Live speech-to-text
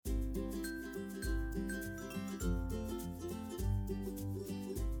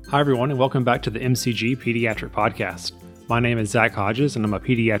Hi, everyone, and welcome back to the MCG Pediatric Podcast. My name is Zach Hodges, and I'm a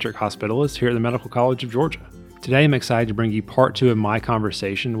pediatric hospitalist here at the Medical College of Georgia. Today, I'm excited to bring you part 2 of my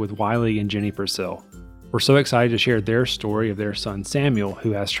conversation with Wiley and Jenny Purcell. We're so excited to share their story of their son Samuel,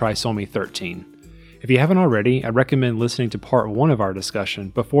 who has trisomy 13. If you haven't already, I'd recommend listening to part 1 of our discussion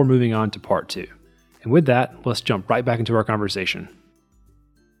before moving on to part 2. And with that, let's jump right back into our conversation.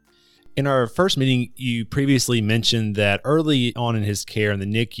 In our first meeting, you previously mentioned that early on in his care in the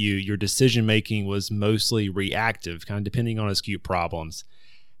NICU, your decision-making was mostly reactive, kind of depending on his acute problems.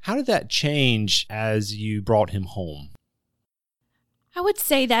 How did that change as you brought him home? I would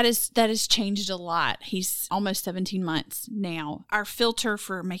say that has changed a lot. He's almost 17 months now. Our filter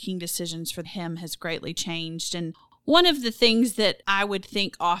for making decisions for him has greatly changed. And one of the things that I would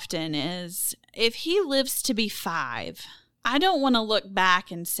think often is, if he lives to be 5, I don't want to look back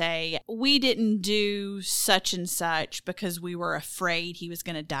and say, we didn't do such and such because we were afraid he was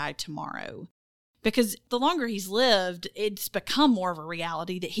going to die tomorrow. Because the longer he's lived, it's become more of a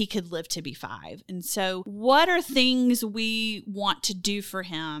reality that he could live to be 5. And so what are things we want to do for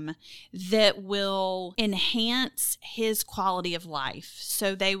him that will enhance his quality of life?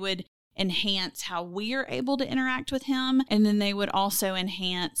 So they would enhance how we are able to interact with him, and then they would also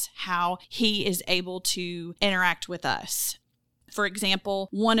enhance how he is able to interact with us. For example,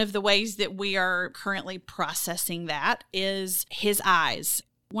 one of the ways that we are currently processing that is his eyes.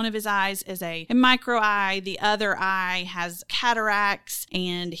 One of his eyes is a micro eye. The other eye has cataracts,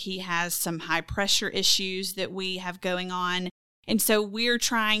 and he has some high pressure issues that we have going on. And so we're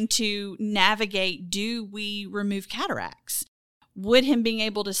trying to navigate, do we remove cataracts? Would him being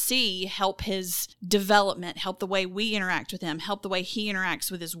able to see help his development, help the way we interact with him, help the way he interacts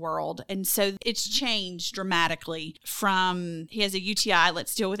with his world? And so it's changed dramatically from he has a UTI,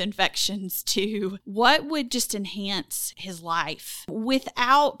 let's deal with infections, to what would just enhance his life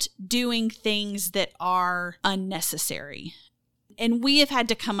without doing things that are unnecessary. And we have had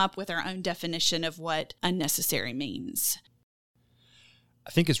to come up with our own definition of what unnecessary means. I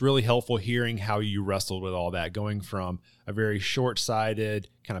think it's really helpful hearing how you wrestled with all that, going from a very short-sighted,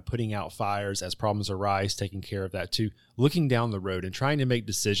 kind of putting out fires as problems arise, taking care of that, to looking down the road and trying to make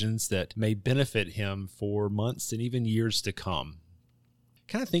decisions that may benefit him for months and even years to come.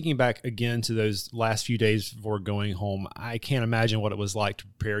 Kind of thinking back again to those last few days before going home, I can't imagine what it was like to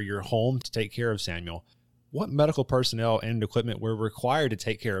prepare your home to take care of Samuel. What medical personnel and equipment were required to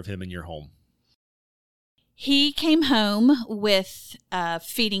take care of him in your home? He came home with a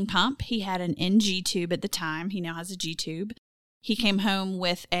feeding pump. He had an NG tube at the time. He now has a G tube. He came home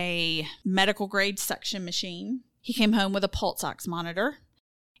with a medical grade suction machine. He came home with a pulse ox monitor.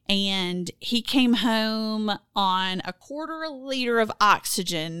 And he came home on a 1/4 liter of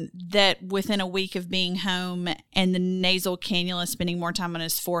oxygen that within a week of being home, and the nasal cannula spending more time on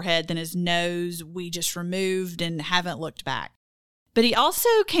his forehead than his nose, we just removed and haven't looked back. But he also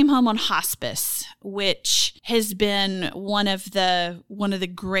came home on hospice, which has been one of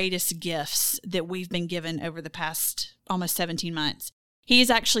the greatest gifts that we've been given over the past almost 17 months. He is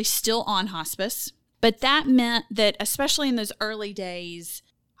actually still on hospice, but that meant that, especially in those early days,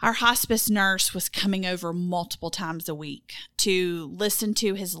 our hospice nurse was coming over multiple times a week to listen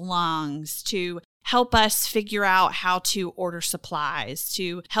to his lungs, to help us figure out how to order supplies,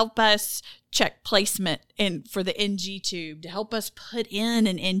 to help us check placement for the NG tube, to help us put in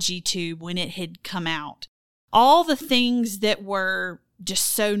an NG tube when it had come out. All the things that were just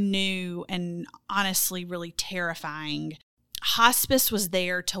so new and honestly really terrifying. Hospice was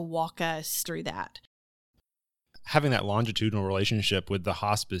there to walk us through that. Having that longitudinal relationship with the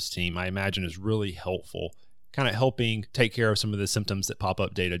hospice team, I imagine, is really helpful, kind of helping take care of some of the symptoms that pop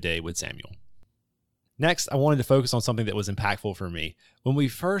up day to day with Samuel. Next, I wanted to focus on something that was impactful for me. When we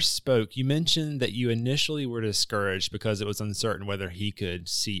first spoke, you mentioned that you initially were discouraged because it was uncertain whether he could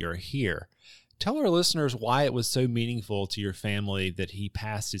see or hear. Tell our listeners why it was so meaningful to your family that he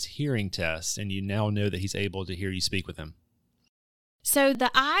passed his hearing test and you now know that he's able to hear you speak with him. So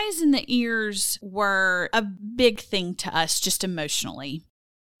the eyes and the ears were a big thing to us just emotionally.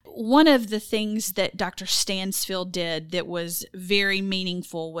 One of the things that Dr. Stansfield did that was very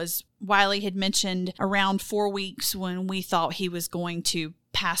meaningful was Wiley had mentioned around 4 weeks when we thought he was going to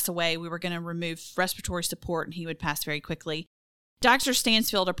pass away. We were going to remove respiratory support and he would pass very quickly. Dr.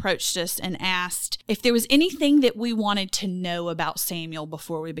 Stansfield approached us and asked if there was anything that we wanted to know about Samuel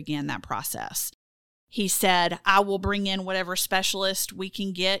before we began that process. He said, I will bring in whatever specialist we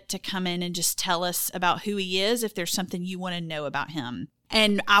can get to come in and just tell us about who he is if there's something you want to know about him.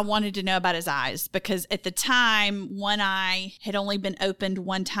 And I wanted to know about his eyes because at the time, one eye had only been opened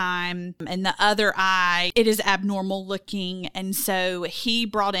one time and the other eye, it is abnormal looking. And so he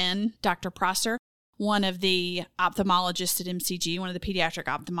brought in Dr. Prosser, one of the ophthalmologists at MCG, one of the pediatric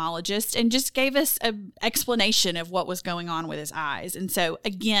ophthalmologists, and just gave us an explanation of what was going on with his eyes. And so,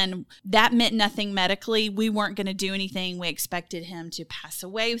 again, that meant nothing medically. We weren't going to do anything. We expected him to pass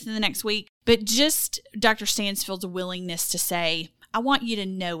away within the next week. But just Dr. Stansfield's willingness to say, I want you to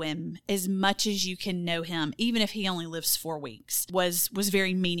know him as much as you can know him, even if he only lives 4 weeks, was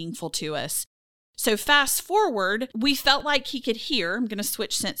very meaningful to us. So fast forward, we felt like he could hear. I'm going to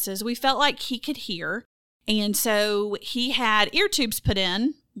switch senses. We felt like he could hear. And so he had ear tubes put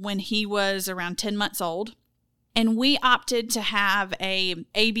in when he was around 10 months old. And we opted to have a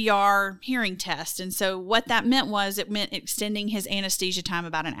ABR hearing test. And so what that meant was it meant extending his anesthesia time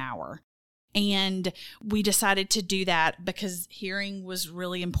about an hour. And we decided to do that because hearing was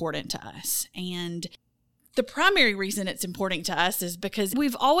really important to us. And the primary reason it's important to us is because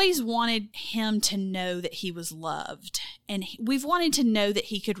we've always wanted him to know that he was loved, and we've wanted to know that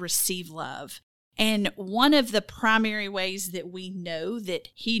he could receive love. And one of the primary ways that we know that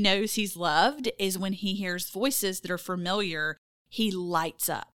he knows he's loved is when he hears voices that are familiar, he lights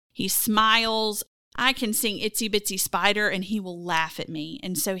up. He smiles. I can sing Itsy Bitsy Spider and he will laugh at me.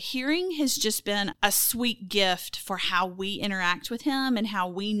 And so hearing has just been a sweet gift for how we interact with him and how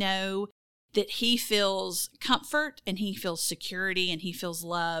we know that he feels comfort and he feels security and he feels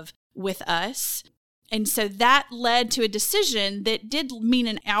love with us. And so that led to a decision that did mean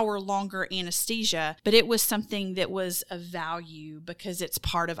an hour longer anesthesia, but it was something that was of value because it's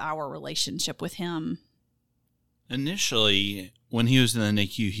part of our relationship with him. Initially, when he was in the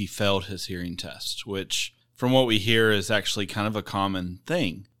NICU, he failed his hearing test, which from what we hear is actually kind of a common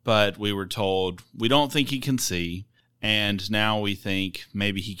thing. But we were told, we don't think he can see, and now we think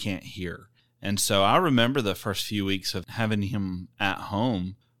maybe he can't hear. And so I remember the first few weeks of having him at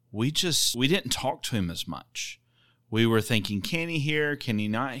home, we didn't talk to him as much. We were thinking, can he hear? Can he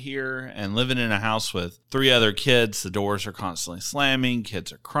not hear? And living in a house with 3 other kids, the doors are constantly slamming,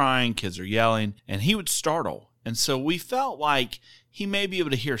 kids are crying, kids are yelling, and he would startle. And so we felt like he may be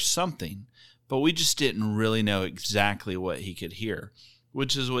able to hear something, but we just didn't really know exactly what he could hear,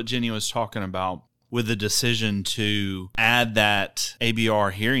 which is what Jenny was talking about with the decision to add that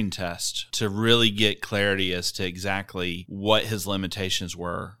ABR hearing test to really get clarity as to exactly what his limitations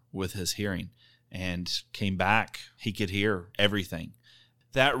were with his hearing. And came back, he could hear everything.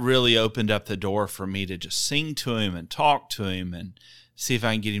 That really opened up the door for me to just sing to him and talk to him and see if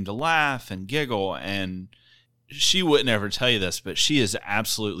I can get him to laugh and giggle. And she wouldn't ever tell you this, but she is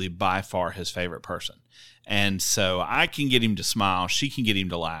absolutely by far his favorite person. And so I can get him to smile. She can get him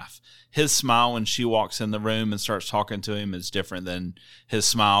to laugh. His smile when she walks in the room and starts talking to him is different than his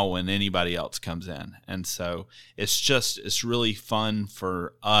smile when anybody else comes in. And so it's really fun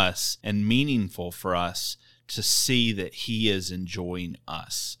for us and meaningful for us to see that he is enjoying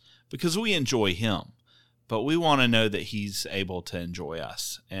us because we enjoy him, but we want to know that he's able to enjoy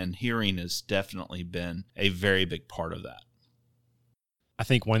us. And hearing has definitely been a very big part of that. I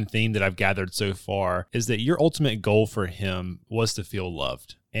think one theme that I've gathered so far is that your ultimate goal for him was to feel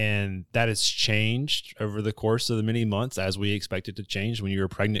loved. And that has changed over the course of the many months as we expected to change. When you were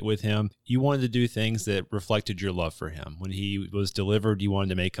pregnant with him, you wanted to do things that reflected your love for him. When he was delivered, you wanted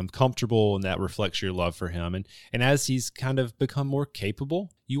to make him comfortable, and that reflects your love for him. And as he's kind of become more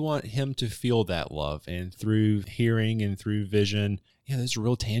capable, you want him to feel that love. And through hearing and through vision, there's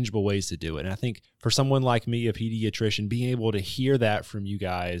real tangible ways to do it. And I think for someone like me, a pediatrician, being able to hear that from you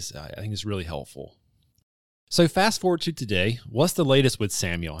guys, I think is really helpful. So fast forward to today, what's the latest with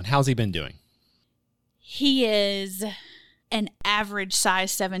Samuel and how's he been doing? He is an average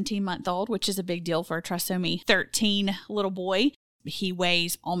size 17-month-old, which is a big deal for a Trisomy 13 little boy. He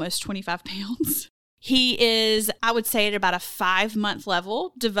weighs almost 25 pounds. He is, I would say, at about a 5-month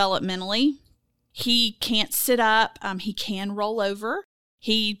level developmentally. He can't sit up. He can roll over.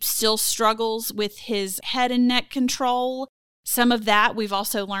 He still struggles with his head and neck control. Some of that we've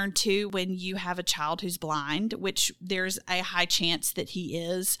also learned too when you have a child who's blind, which there's a high chance that he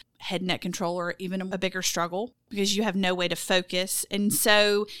is head and neck control or even a bigger struggle because you have no way to focus. And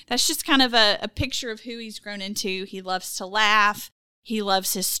so that's just kind of a picture of who he's grown into. He loves to laugh. He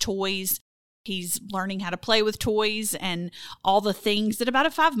loves his toys. He's learning how to play with toys and all the things that about a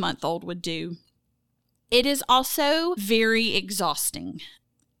 5-month-old would do. It is also very exhausting.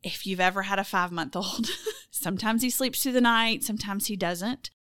 If you've ever had a 5-month-old, sometimes he sleeps through the night, sometimes he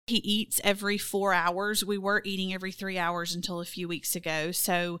doesn't. He eats every 4 hours. We were eating every 3 hours until a few weeks ago.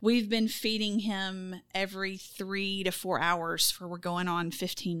 So we've been feeding him every 3 to 4 hours we're going on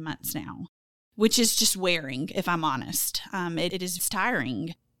 15 months now, which is just wearing, if I'm honest. It is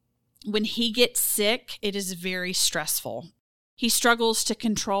tiring. When he gets sick, it is very stressful. He struggles to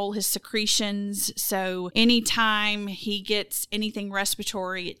control his secretions, so anytime he gets anything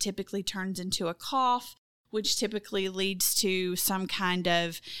respiratory, it typically turns into a cough, which typically leads to some kind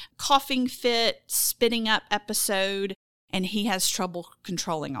of coughing fit, spitting up episode, and he has trouble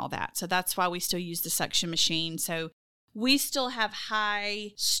controlling all that. So that's why we still use the suction machine. So we still have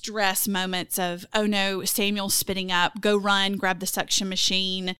high stress moments of, oh no, Samuel's spitting up, go run, grab the suction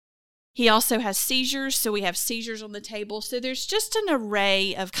machine. He also has seizures, so we have seizures on the table. So there's just an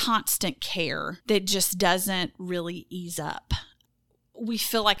array of constant care that just doesn't really ease up. We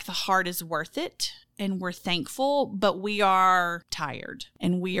feel like the heart is worth it, and we're thankful, but we are tired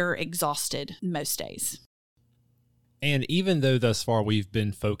and we are exhausted most days. And even though thus far we've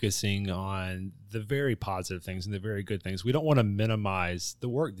been focusing on the very positive things and the very good things, we don't want to minimize the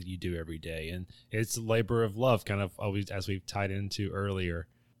work that you do every day. And it's a labor of love, kind of always, as we've tied into earlier.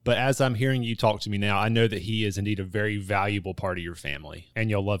 But as I'm hearing you talk to me now, I know that he is indeed a very valuable part of your family, and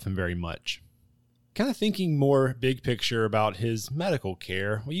you'll love him very much. Kind of thinking more big picture about his medical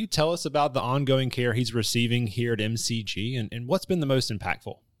care, will you tell us about the ongoing care he's receiving here at MCG and what's been the most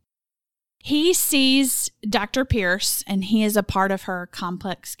impactful? He sees Dr. Pierce, and he is a part of her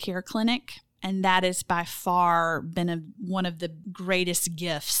complex care clinic, and that has by far been one of the greatest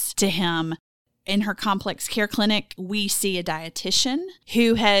gifts to him. In her complex care clinic, we see a dietitian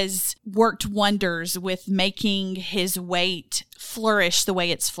who has worked wonders with making his weight flourish the way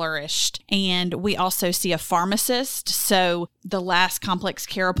it's flourished. And we also see a pharmacist. So the last complex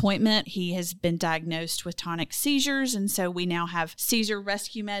care appointment, he has been diagnosed with tonic seizures. And so we now have seizure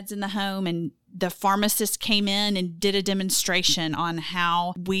rescue meds in the home. And the pharmacist came in and did a demonstration on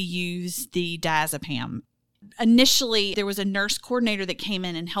how we use the diazepam. Initially, there was a nurse coordinator that came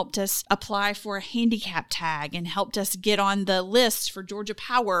in and helped us apply for a handicap tag and helped us get on the list for Georgia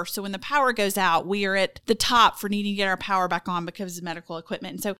Power. So when the power goes out, we are at the top for needing to get our power back on because of medical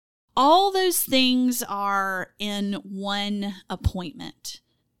equipment. And so all those things are in one appointment.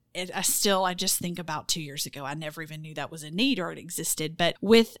 I just think about 2 years ago, I never even knew that was a need or it existed. But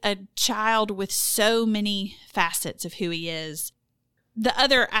with a child with so many facets of who he is, the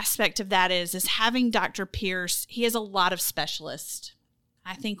other aspect of that is having Dr. Pierce. He has a lot of specialists.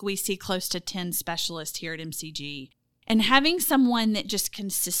 I think we see close to 10 specialists here at MCG. And having someone that just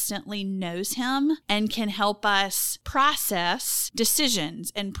consistently knows him and can help us process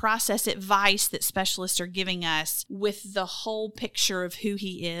decisions and process advice that specialists are giving us with the whole picture of who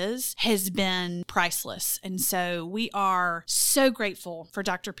he is has been priceless. And so we are so grateful for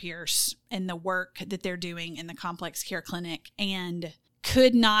Dr. Pierce and the work that they're doing in the complex care clinic and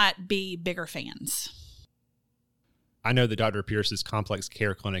could not be bigger fans. I know that Dr. Pierce's complex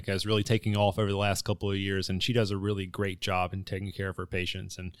care clinic has really taken off over the last couple of years, and she does a really great job in taking care of her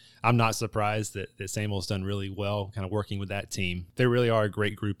patients. And I'm not surprised that Samuel's done really well kind of working with that team. They really are a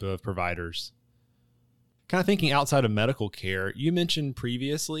great group of providers. Kind of thinking outside of medical care, you mentioned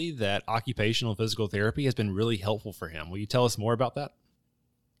previously that occupational physical therapy has been really helpful for him. Will you tell us more about that?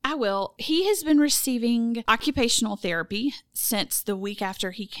 I will. He has been receiving occupational therapy since the week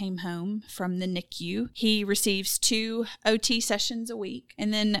after he came home from the NICU. He receives 2 OT sessions a week.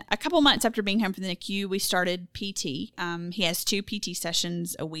 And then a couple months after being home from the NICU, we started PT. He has 2 PT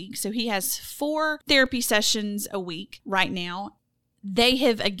sessions a week. So he has 4 therapy sessions a week right now. They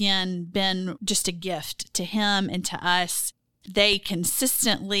have, again, been just a gift to him and to us. They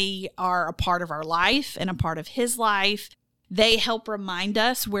consistently are a part of our life and a part of his life. They help remind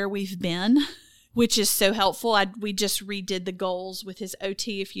us where we've been, which is so helpful. We just redid the goals with his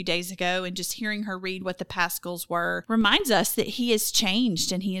OT a few days ago, and just hearing her read what the past goals were reminds us that he has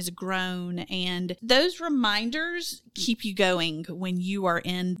changed and he has grown. And those reminders keep you going when you are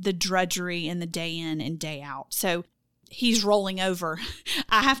in the drudgery and the day in and day out. So he's rolling over.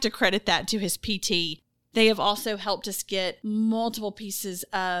 I have to credit that to his PT. They have also helped us get multiple pieces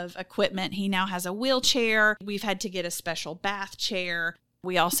of equipment. He now has a wheelchair. We've had to get a special bath chair.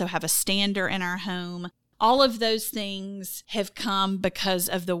 We also have a stander in our home. All of those things have come because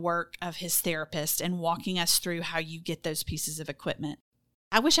of the work of his therapist and walking us through how you get those pieces of equipment.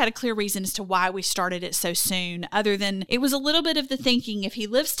 I wish I had a clear reason as to why we started it so soon, other than it was a little bit of the thinking, if he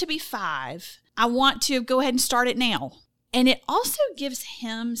lives to be 5, I want to go ahead and start it now. And it also gives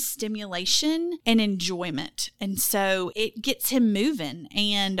him stimulation and enjoyment. And so it gets him moving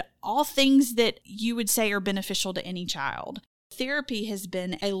and all things that you would say are beneficial to any child. Therapy has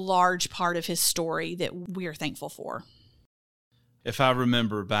been a large part of his story that we are thankful for. If I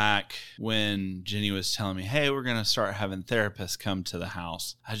remember back when Jenny was telling me, hey, we're going to start having therapists come to the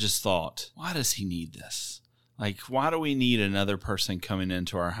house, I just thought, why does he need this? Like, why do we need another person coming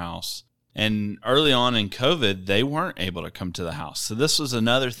into our house? And early on in COVID, they weren't able to come to the house. So this was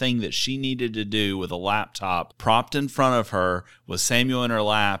another thing that she needed to do with a laptop propped in front of her with Samuel in her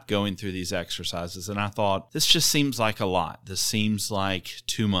lap going through these exercises. And I thought, this just seems like a lot. This seems like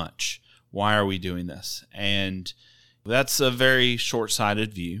too much. Why are we doing this? And that's a very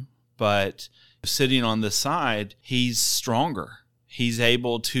short-sighted view, but sitting on the side, he's stronger. He's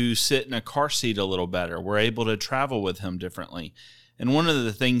able to sit in a car seat a little better. We're able to travel with him differently. And one of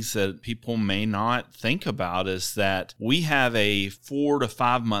the things that people may not think about is that we have a 4 to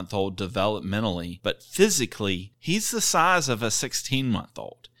 5 month old developmentally, but physically, he's the size of a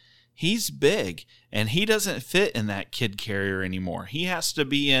 16-month-old. He's big, and he doesn't fit in that kid carrier anymore. He has to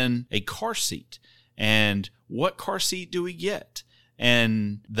be in a car seat. And what car seat do we get?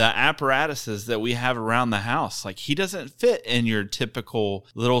 And the apparatuses that we have around the house, like he doesn't fit in your typical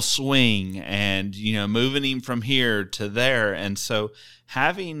little swing and, moving him from here to there. And so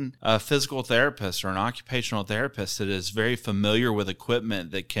having a physical therapist or an occupational therapist that is very familiar with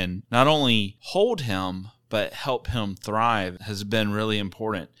equipment that can not only hold him, but help him thrive has been really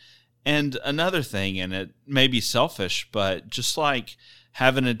important. And another thing, and it may be selfish, but just like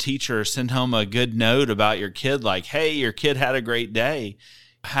having a teacher send home a good note about your kid, like, hey, your kid had a great day.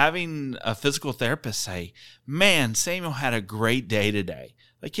 Having a physical therapist say, man, Samuel had a great day today.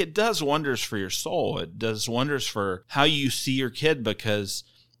 Like, it does wonders for your soul. It does wonders for how you see your kid because,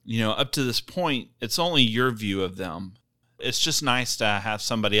 up to this point, it's only your view of them. It's just nice to have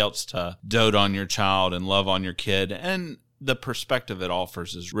somebody else to dote on your child and love on your kid. And the perspective it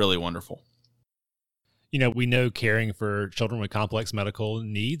offers is really wonderful. We know caring for children with complex medical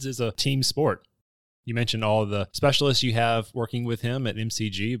needs is a team sport. You mentioned all of the specialists you have working with him at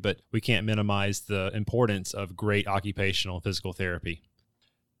MCG, but we can't minimize the importance of great occupational and physical therapy.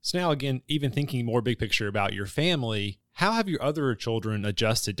 So now, again, even thinking more big picture about your family, how have your other children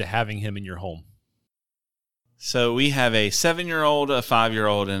adjusted to having him in your home? So we have a 7-year-old, a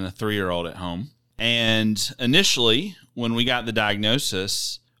 5-year-old, and a 3-year-old at home. And initially, when we got the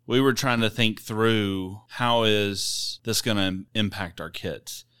diagnosis, we were trying to think through how is this going to impact our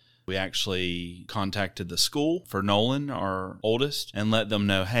kids. We actually contacted the school for Nolan, our oldest, and let them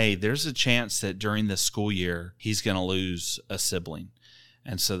know, hey, there's a chance that during this school year, he's going to lose a sibling.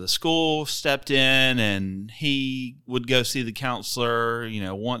 And so the school stepped in and he would go see the counselor,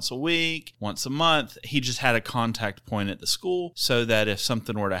 once a week, once a month. He just had a contact point at the school so that if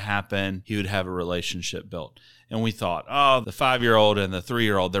something were to happen, he would have a relationship built. And we thought, the 5-year-old and the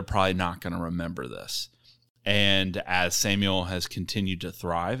 3-year-old, they're probably not going to remember this. And as Samuel has continued to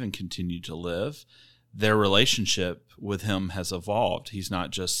thrive and continued to live, their relationship with him has evolved. He's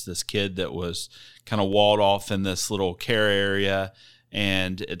not just this kid that was kind of walled off in this little care area,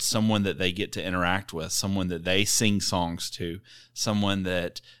 and it's someone that they get to interact with, someone that they sing songs to, someone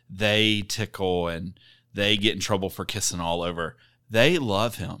that they tickle and they get in trouble for kissing all over. They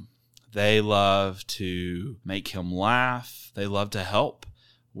love him. They love to make him laugh. They love to help.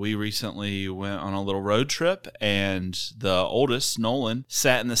 We recently went on a little road trip, and the oldest, Nolan,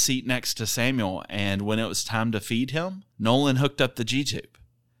 sat in the seat next to Samuel, and when it was time to feed him, Nolan hooked up the G-tube,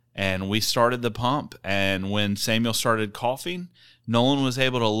 and we started the pump, and when Samuel started coughing, Nolan was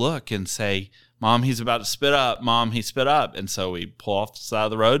able to look and say, Mom, he's about to spit up. Mom, he spit up. And so we pull off the side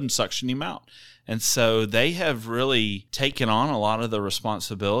of the road and suction him out. And so they have really taken on a lot of the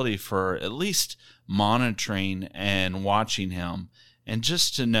responsibility for at least monitoring and watching him. And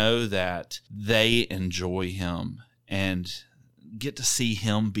just to know that they enjoy him and get to see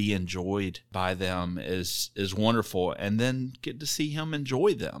him be enjoyed by them is wonderful. And then get to see him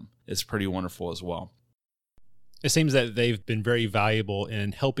enjoy them is pretty wonderful as well. It seems that they've been very valuable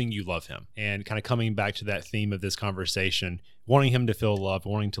in helping you love him, and kind of coming back to that theme of this conversation, wanting him to feel loved,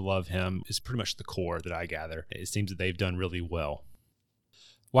 wanting to love him is pretty much the core that I gather. It seems that they've done really well.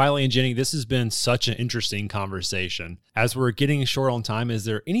 Wiley and Jenny, this has been such an interesting conversation. As we're getting short on time, is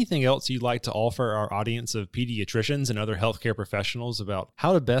there anything else you'd like to offer our audience of pediatricians and other healthcare professionals about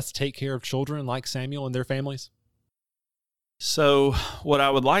how to best take care of children like Samuel and their families? So what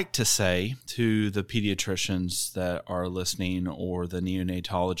I would like to say to the pediatricians that are listening or the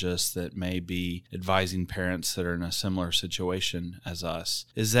neonatologists that may be advising parents that are in a similar situation as us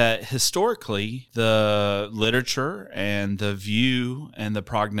is that historically the literature and the view and the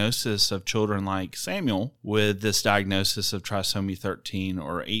prognosis of children like Samuel with this diagnosis of trisomy 13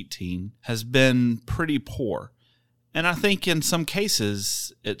 or 18 has been pretty poor. And I think in some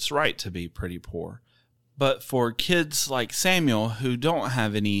cases, it's right to be pretty poor. But for kids like Samuel, who don't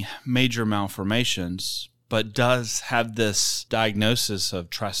have any major malformations, but does have this diagnosis of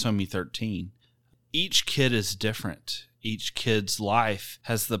trisomy 13, each kid is different. Each kid's life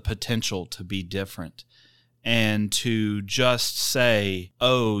has the potential to be different. And to just say,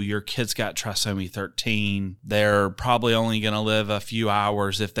 oh, your kid's got trisomy 13, they're probably only going to live a few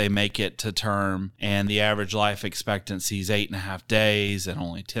hours if they make it to term, and the average life expectancy is 8.5 days, and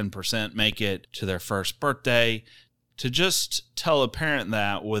only 10% make it to their first birthday. To just tell a parent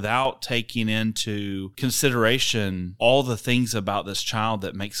that without taking into consideration all the things about this child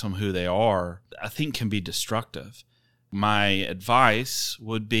that makes them who they are, I think can be destructive. My advice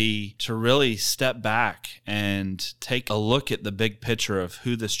would be to really step back and take a look at the big picture of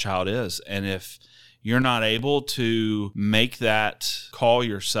who this child is. And if you're not able to make that call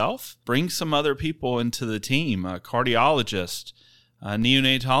yourself, bring some other people into the team, a cardiologist, a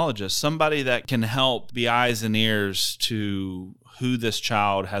neonatologist, somebody that can help be eyes and ears to who this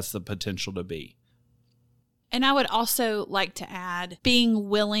child has the potential to be. And I would also like to add being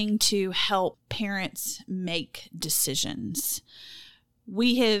willing to help parents make decisions.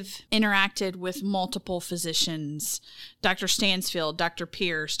 We have interacted with multiple physicians, Dr. Stansfield, Dr.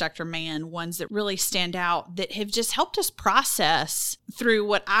 Pierce, Dr. Mann, ones that really stand out that have just helped us process through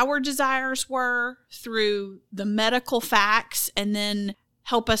what our desires were, through the medical facts, and then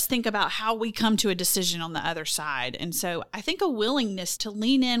help us think about how we come to a decision on the other side. And so I think a willingness to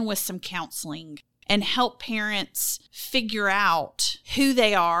lean in with some counseling and help parents figure out who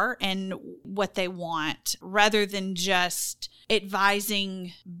they are and what they want, rather than just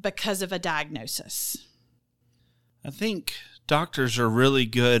advising because of a diagnosis. I think doctors are really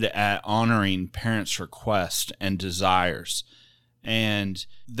good at honoring parents' requests and desires, and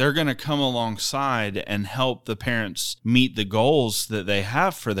they're going to come alongside and help the parents meet the goals that they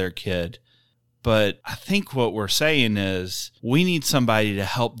have for their kid. But I think what we're saying is we need somebody to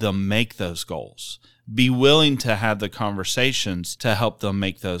help them make those goals. Be willing to have the conversations to help them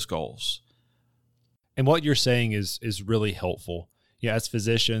make those goals. And what you're saying is really helpful. Yeah, as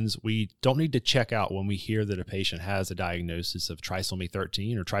physicians, we don't need to check out when we hear that a patient has a diagnosis of trisomy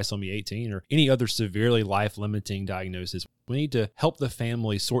 13 or trisomy 18 or any other severely life-limiting diagnosis. We need to help the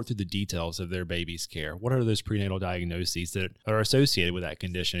family sort through the details of their baby's care. What are those prenatal diagnoses that are associated with that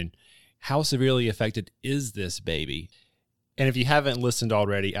condition? How severely affected is this baby? And if you haven't listened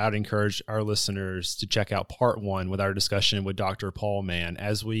already, I'd encourage our listeners to check out part 1 with our discussion with Dr. Paul Mann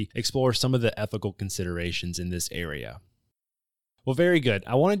as we explore some of the ethical considerations in this area. Well, very good.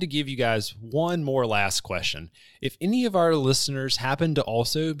 I wanted to give you guys one more last question. If any of our listeners happen to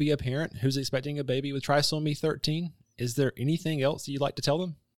also be a parent who's expecting a baby with trisomy 13, is there anything else you'd like to tell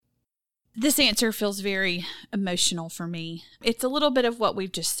them? This answer feels very emotional for me. It's a little bit of what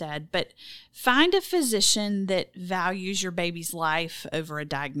we've just said, but find a physician that values your baby's life over a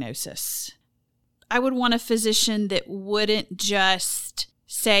diagnosis. I would want a physician that wouldn't just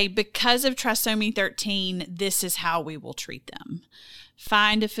say, because of trisomy 13, this is how we will treat them.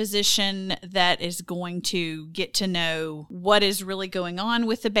 Find a physician that is going to get to know what is really going on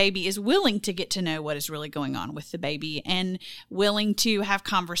with the baby, is willing to get to know what is really going on with the baby, and willing to have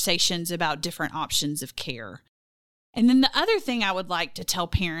conversations about different options of care. And then the other thing I would like to tell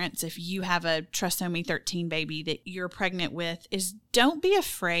parents, if you have a trisomy 13 baby that you're pregnant with, is don't be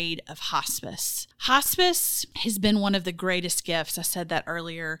afraid of hospice. Hospice has been one of the greatest gifts. I said that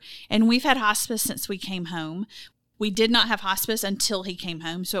earlier. And we've had hospice since we came home. We did not have hospice until he came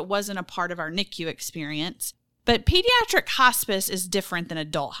home, so it wasn't a part of our NICU experience. But pediatric hospice is different than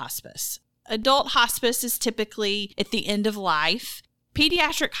adult hospice. Adult hospice is typically at the end of life.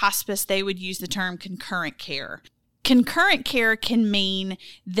 Pediatric hospice, they would use the term concurrent care. Concurrent care can mean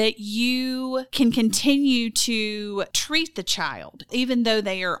that you can continue to treat the child even though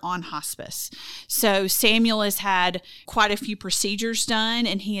they are on hospice. So Samuel has had quite a few procedures done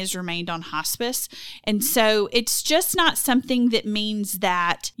and he has remained on hospice. And so it's just not something that means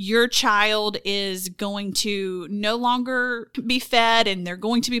that your child is going to no longer be fed and they're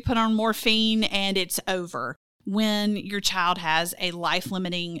going to be put on morphine and it's over. When your child has a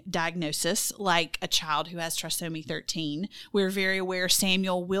life-limiting diagnosis, like a child who has trisomy 13, we're very aware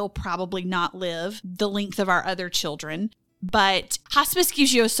Samuel will probably not live the length of our other children, but hospice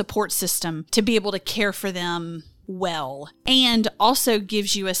gives you a support system to be able to care for them well, and also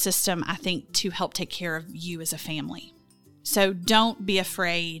gives you a system, I think, to help take care of you as a family. So don't be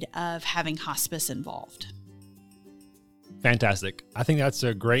afraid of having hospice involved. Fantastic. I think that's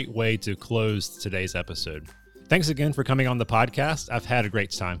a great way to close today's episode. Thanks again for coming on the podcast. I've had a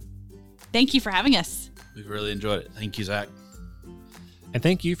great time. Thank you for having us. We've really enjoyed it. Thank you, Zach. And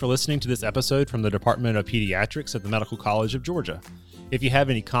thank you for listening to this episode from the Department of Pediatrics at the Medical College of Georgia. If you have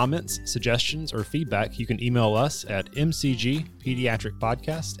any comments, suggestions, or feedback, you can email us at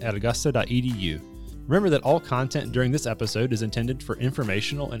mcgpediatricpodcast@augusta.edu. Remember that all content during this episode is intended for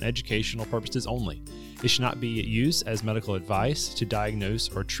informational and educational purposes only. It should not be used as medical advice to diagnose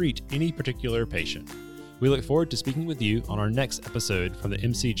or treat any particular patient. We look forward to speaking with you on our next episode from the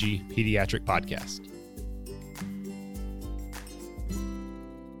MCG Pediatric Podcast.